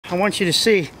I want you to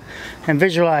see and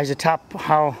visualize the top,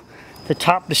 how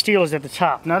the steel is at the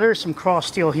top. Now there's some cross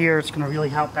steel here. It's going to really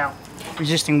help out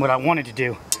resisting what I wanted to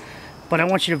do. But I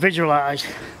want you to visualize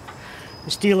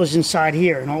the steel is inside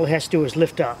here, and all it has to do is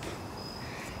lift up.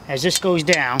 As this goes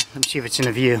down, let me see if it's in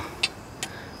the view.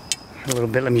 A little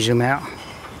bit, let me zoom out.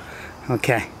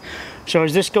 Okay. So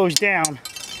as this goes down,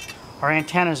 our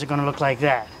antennas are going to look like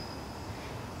that.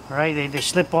 Alright, they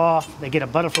slip off, they get a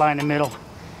butterfly in the middle,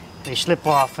 they slip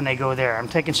off and they go there. I'm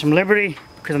taking some liberty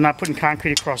because I'm not putting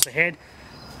concrete across the head.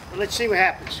 But let's see what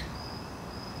happens.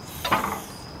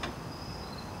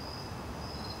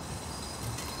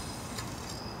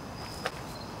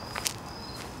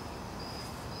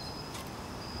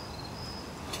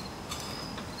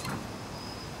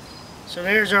 So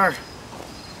there's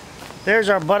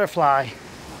our butterfly,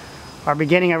 our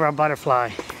beginning of our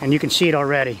butterfly, and you can see it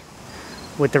already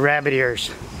with the rabbit ears.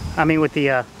 I mean with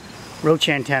the roach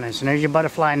antennas, and there's your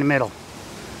butterfly in the middle.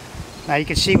 Now you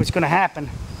can see what's going to happen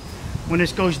when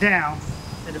this goes down.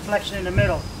 The deflection in the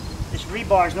middle, this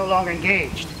rebar is no longer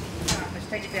engaged. Let's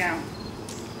take it down.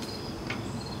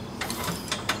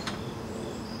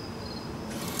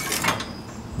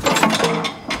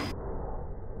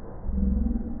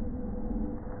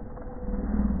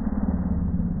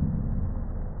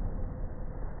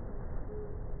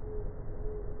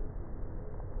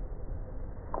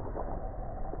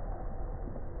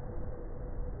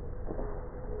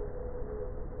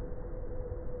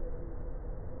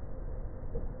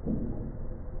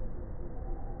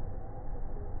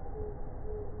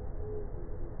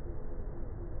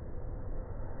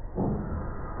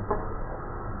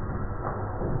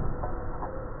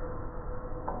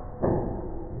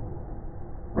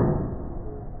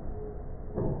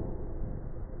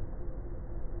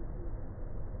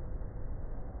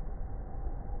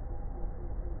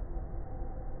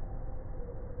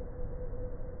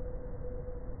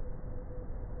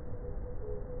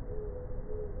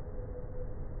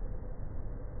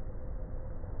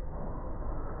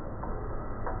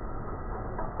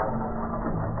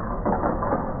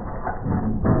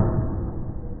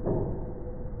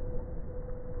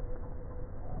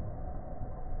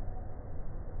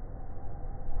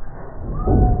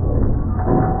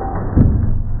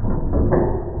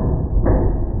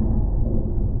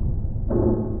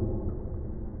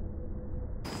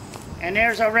 And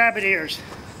there's our rabbit ears.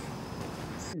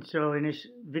 And so in this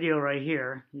video right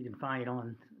here, you can find it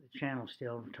on the channel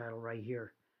still, title right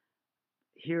here.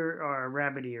 Here are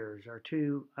rabbit ears,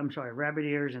 rabbit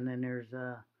ears, and then there's,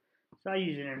 so I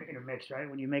use it intermixed, right?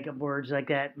 When you make up words like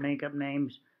that, make up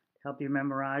names, help you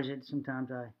memorize it.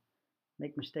 Sometimes I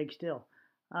make mistakes still.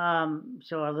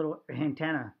 So our little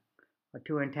antenna, our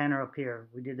two antenna up here.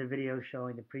 We did the video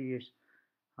showing the previous,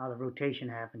 how the rotation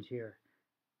happens here.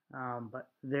 But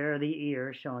there are the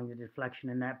ears showing the deflection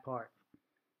in that part.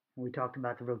 And we talked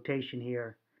about the rotation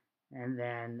here, and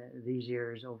then these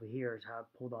ears over here is how it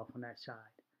pulled off on that side.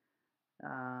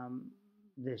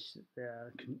 This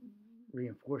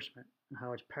reinforcement,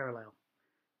 how it's parallel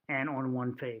and on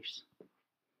one face,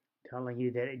 telling you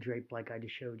that it draped like I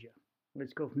just showed you.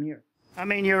 Let's go from here. I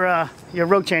mean your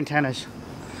roach antennas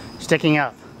sticking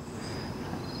up.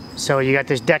 So you got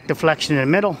this deck deflection in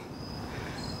the middle.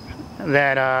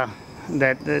 That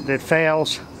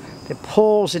fails, that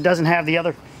pulls. It doesn't have the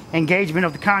other engagement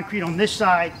of the concrete on this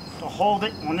side to hold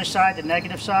it, on this side, the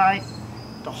negative side,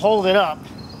 to hold it up.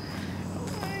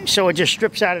 So it just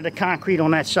strips out of the concrete on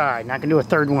that side. And I can do a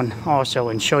third one also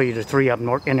and show you the three of them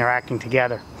interacting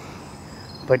together.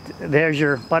 But there's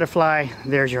your butterfly,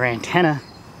 there's your antenna.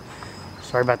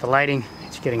 Sorry about the lighting,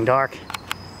 it's getting dark.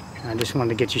 I just wanted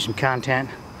to get you some content.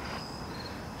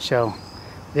 So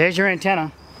there's your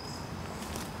antenna.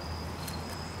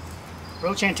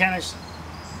 Roach antennas,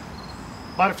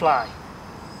 butterfly.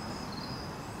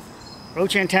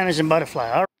 Roach antennas and butterfly.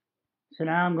 All right. So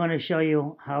now I'm going to show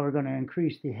you how we're going to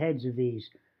increase the heads of these,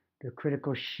 the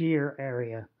critical shear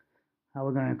area. How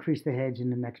we're going to increase the heads in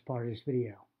the next part of this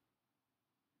video.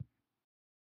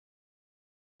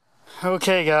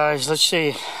 Okay guys, let's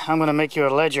see. I'm going to make you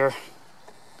a ledger.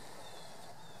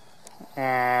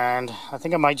 And I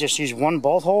think I might just use one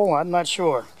bolt hole. I'm not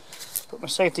sure. Put my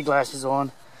safety glasses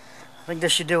on. I think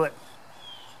this should do it.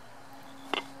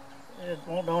 It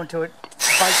won't go into it.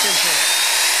 Bites into it.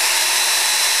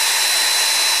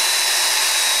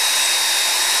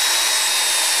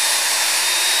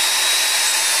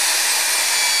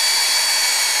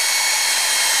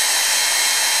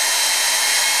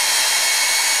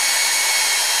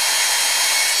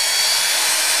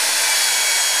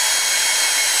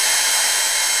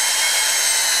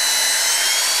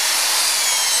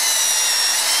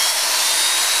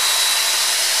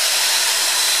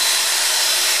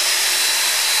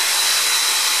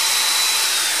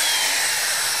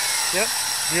 Yep,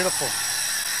 beautiful.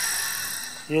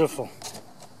 Beautiful.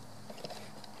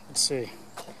 Let's see.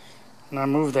 And I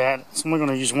move that. So I'm only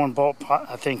going to use one bolt,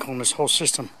 I think, on this whole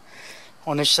system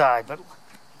on this side. But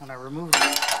when I remove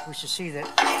it, we should see that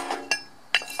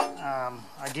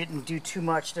I didn't do too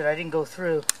much, that I didn't go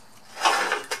through.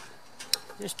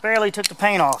 Just barely took the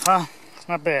paint off, huh? It's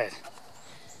not bad.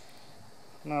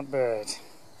 Not bad.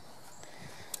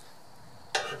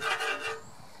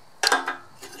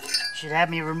 Should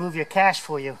have me remove your cast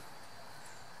for you.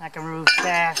 I can remove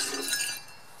cast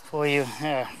for you.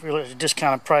 Yeah, really a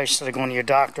discounted price instead of going to your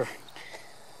doctor.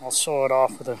 I'll saw it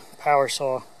off with a power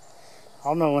saw.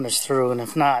 I'll know when it's through, and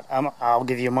if not, I'll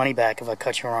give you your money back if I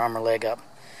cut your arm or leg up.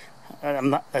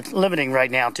 I'm not limiting right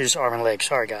now to just arm and leg.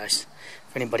 Sorry, guys.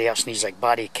 If anybody else needs like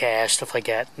body cast, stuff like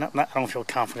that, I don't feel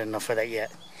confident enough for that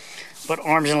yet. But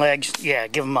arms and legs, yeah,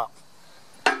 give them up.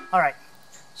 All right.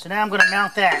 So now I'm going to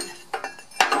mount that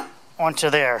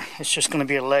onto there. It's just going to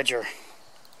be a ledger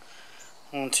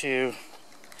onto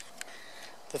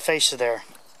the face of there.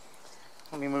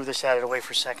 Let me move this out of the way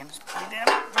for a second. It's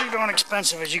pretty darn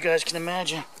expensive, as you guys can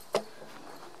imagine.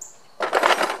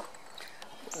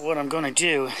 What I'm going to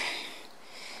do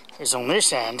is on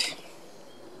this end,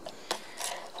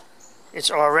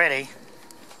 it's already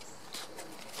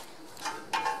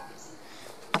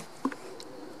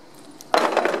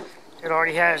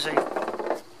has a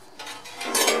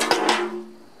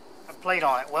plate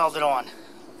on it, welded on.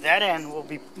 That end will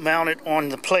be mounted on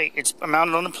the plate. It's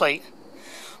mounted on the plate.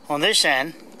 On this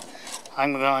end,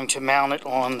 I'm going to mount it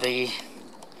on the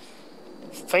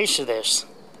face of this.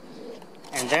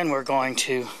 And then we're going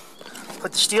to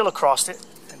put the steel across it,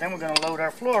 and then we're going to load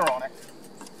our floor on it.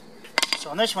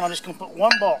 So on this one, I'm just going to put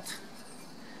one bolt.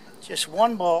 Just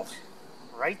one bolt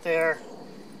right there.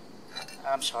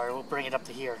 I'm sorry, we'll bring it up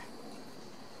to here.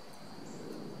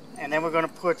 And then we're going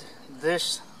to put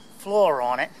this floor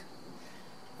on it,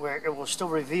 where it will still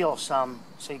reveal some,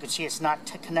 so you can see it's not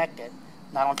connected,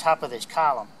 not on top of this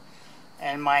column.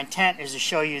 And my intent is to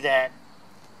show you that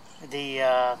the,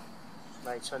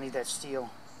 right, so I need that steel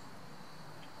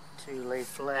to lay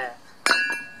flat.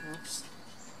 Oops.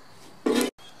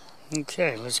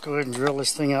 Okay, let's go ahead and drill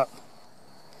this thing up.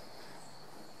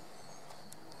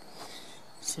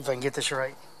 See if I can get this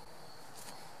right.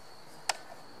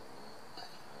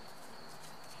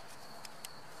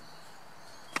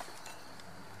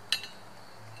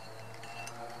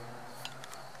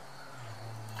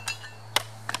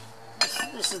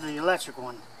 This is the electric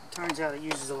one. It turns out it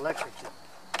uses electric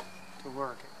to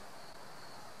work it.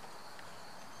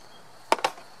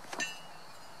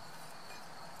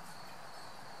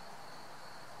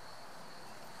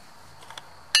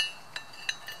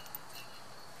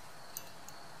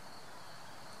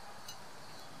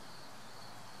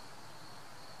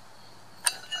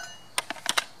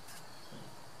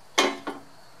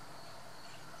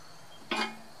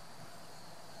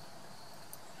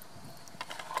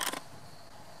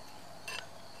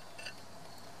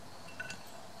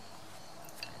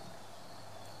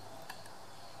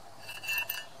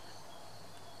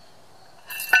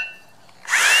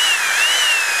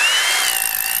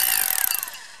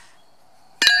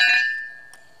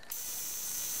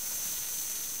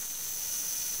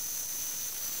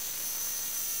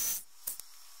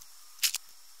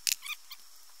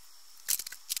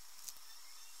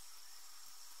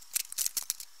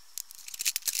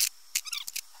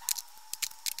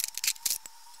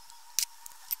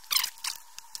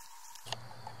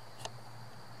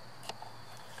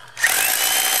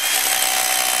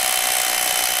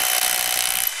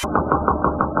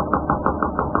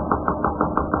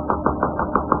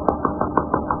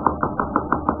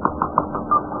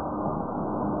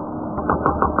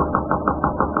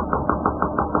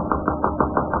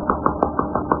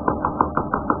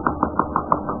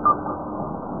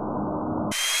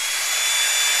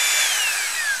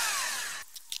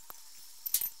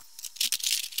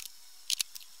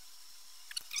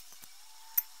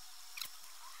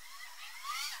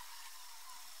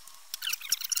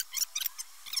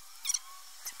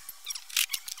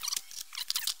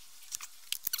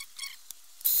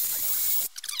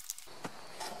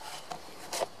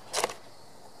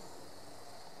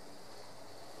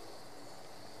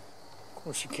 Of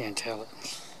course you can't tell it.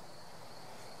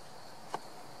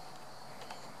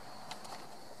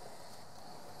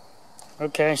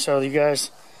 Okay, so you guys,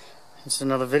 it's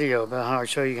another video about how I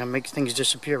show you how to make things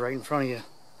disappear right in front of you.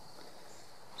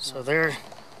 So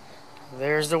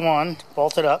there's the one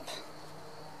bolted up.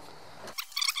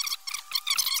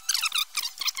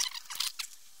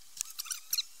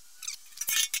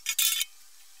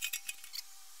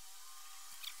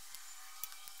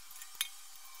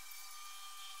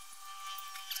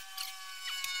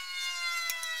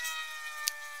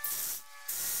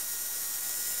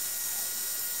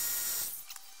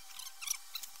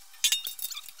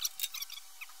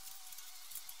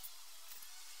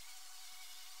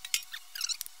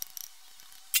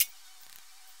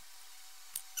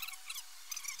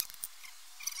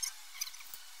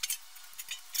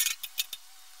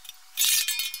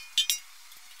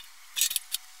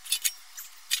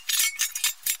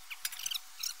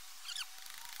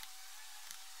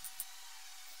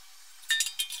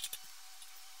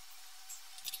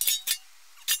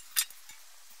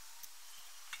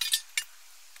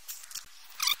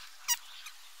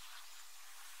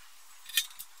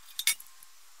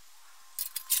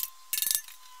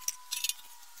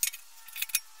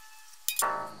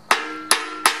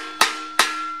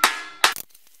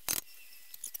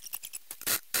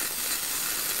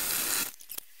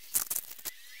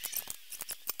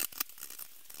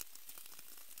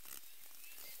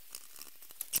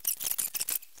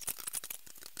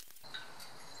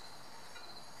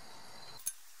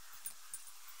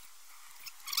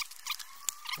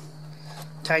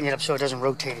 Tighten it up so it doesn't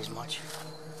rotate as much.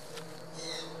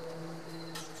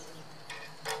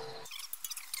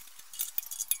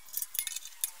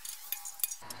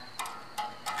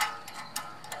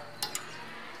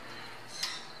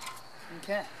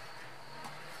 Okay,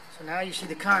 so now you see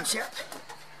the concept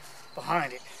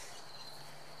behind it.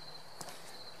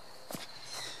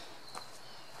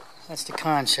 That's the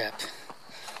concept.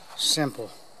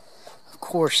 Simple. Of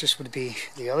course, this would be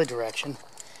the other direction,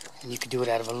 and you could do it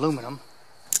out of aluminum.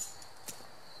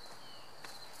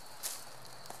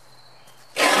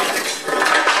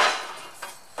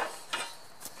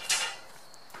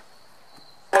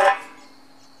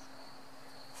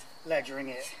 Ledgering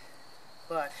it,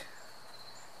 but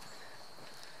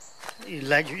you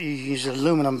use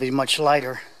aluminum, be much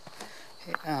lighter,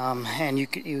 and you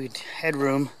would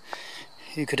headroom.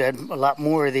 You could add a lot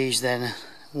more of these than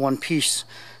one piece.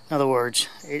 In other words,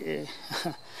 instead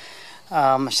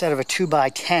of a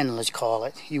 2x10, let's call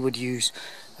it, you would use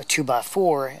a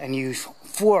 2x4 and use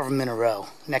 4 of them in a row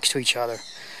next to each other,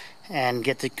 and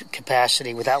get the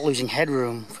capacity without losing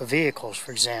headroom for vehicles,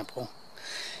 for example.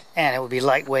 And it would be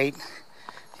lightweight.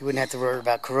 You wouldn't have to worry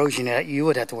about corrosion. You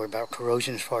would have to worry about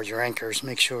corrosion as far as your anchors.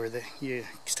 Make sure that you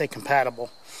stay compatible.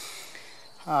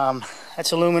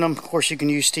 That's aluminum. Of course, you can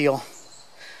use steel.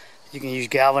 You can use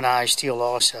galvanized steel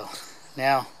also.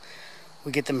 Now,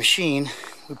 we get the machine.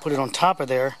 We put it on top of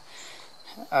there.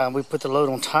 We put the load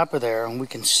on top of there, and we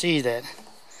can see that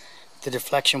the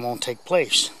deflection won't take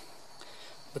place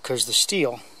because the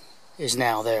steel is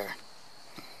now there.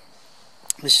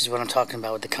 This is what I'm talking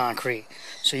about with the concrete.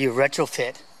 So you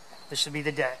retrofit. This would be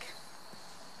the deck.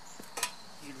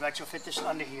 You'd retrofit this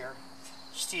under here,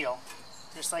 steel,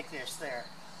 just like this there.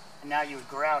 And now you would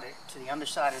grout it to the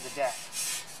underside of the deck.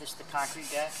 This is the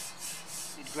concrete deck.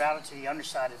 You'd grout it to the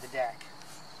underside of the deck.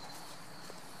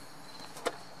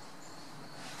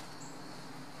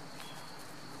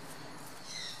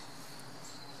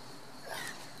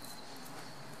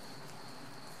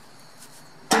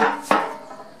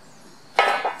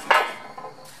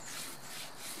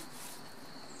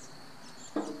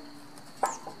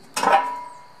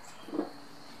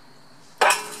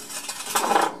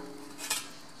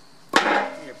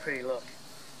 Pretty look.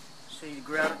 So you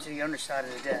grout it to the underside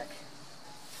of the deck.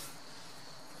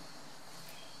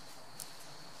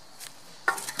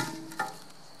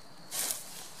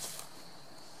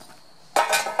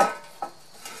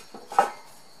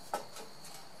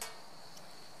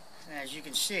 And as you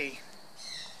can see,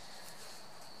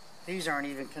 these aren't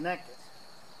even connected.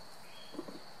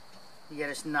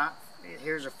 Yet it's not,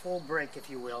 here's a full break, if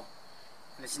you will,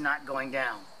 and it's not going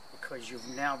down because you've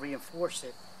now reinforced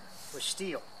it with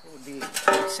steel. It would be, like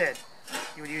I said,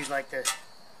 you would use like a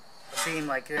beam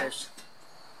like this.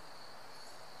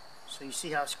 So you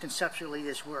see how conceptually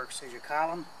this works. There's your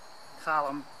column,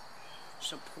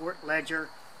 support, ledger,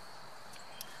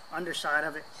 underside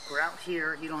of it, grout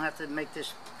here. You don't have to make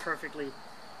this perfectly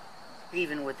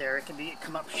even with there. It can be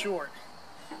come up short,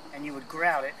 and you would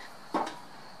grout it,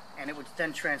 and it would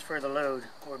then transfer the load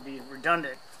or be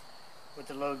redundant with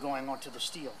the load going onto the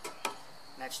steel.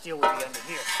 And that steel would be under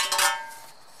here.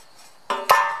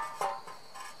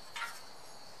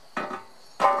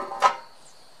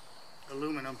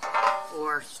 Aluminum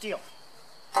or steel.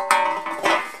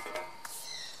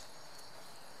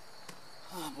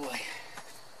 Oh boy.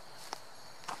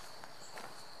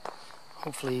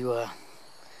 Hopefully you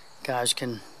guys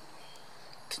can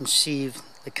conceive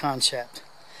the concept.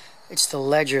 It's the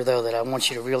ledger though that I want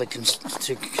you to really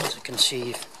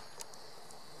conceive.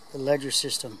 The ledger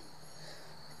system.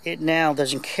 It now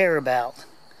doesn't care about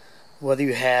whether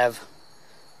you have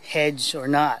heads or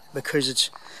not, because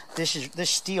this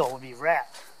steel will be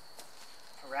wrapped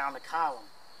around the column,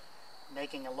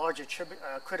 making a larger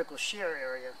critical shear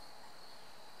area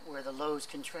where the loads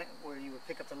where you would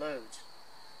pick up the loads.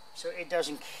 So it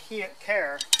doesn't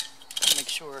care. Make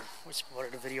sure which part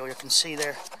of the video you can see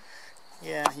there.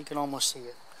 Yeah, you can almost see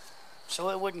it. So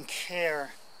it wouldn't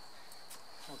care.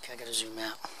 Okay, I gotta zoom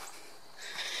out.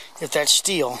 If that's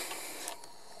steel,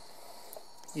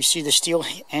 you see the steel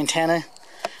antenna,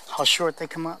 how short they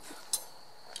come up?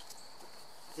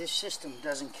 This system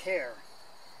doesn't care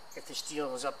if the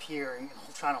steel is up here and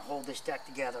trying to hold this deck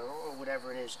together or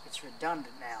whatever it is. It's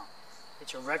redundant now.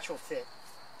 It's a retrofit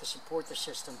to support the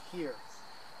system here.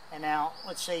 And now,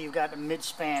 let's say you've got the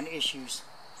mid-span issues.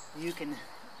 You can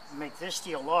make this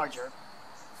steel larger,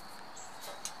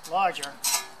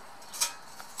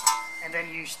 and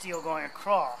then use steel going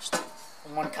across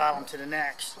from one column to the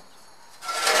next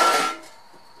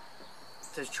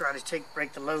to try to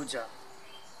break the loads up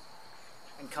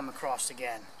and come across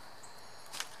again.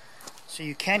 So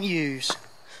you can use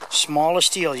Smaller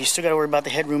steel. You still got to worry about the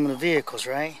headroom of the vehicles,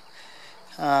 right?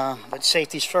 But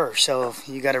safety's first. So if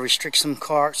you got to restrict some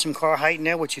car height in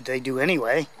there, which they do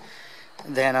anyway,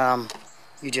 then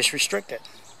you just restrict it.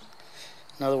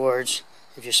 In other words,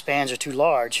 if your spans are too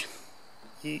large,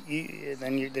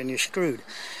 then you're screwed.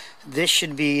 This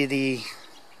should be the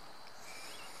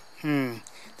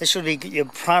this would be your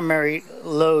primary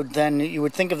load. Then you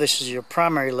would think of this as your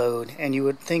primary load, and you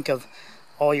would think of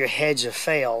all your heads have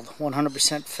failed,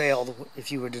 100% failed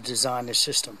if you were to design this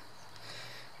system.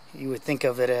 You would think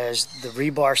of it as the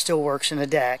rebar still works in the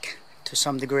deck to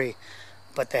some degree,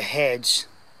 but the heads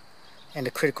and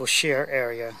the critical shear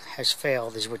area has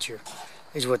failed is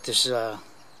what this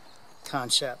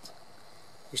concept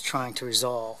is trying to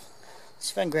resolve. Let's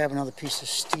see if I can grab another piece of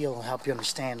steel and help you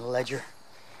understand the ledger,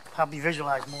 help you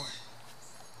visualize more.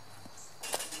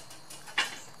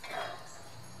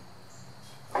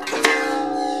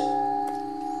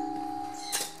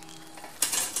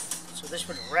 So this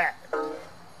would wrap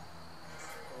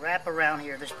around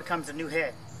here. This becomes the new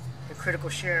head. The critical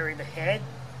shear area, the head,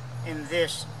 and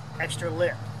this extra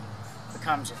lip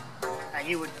becomes it. Now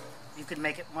you could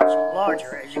make it much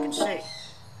larger, as you can see,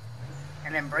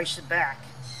 and then brace it back.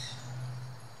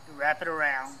 You wrap it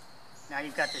around. Now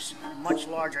you've got this much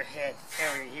larger head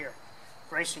area here,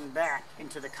 bracing back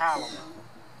into the column.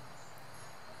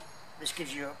 This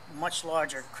gives you a much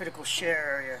larger critical shear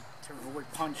area to avoid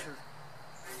punching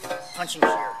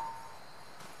shear.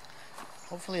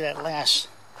 Hopefully that last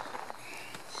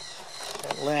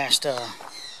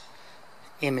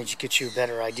image gets you a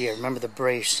better idea. Remember the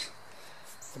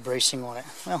bracing on it.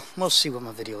 Well, we'll see what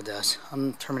my video does.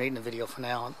 I'm terminating the video for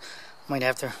now. I might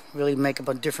have to really make up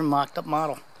a different mocked up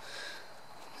model.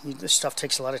 This stuff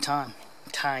takes a lot of time.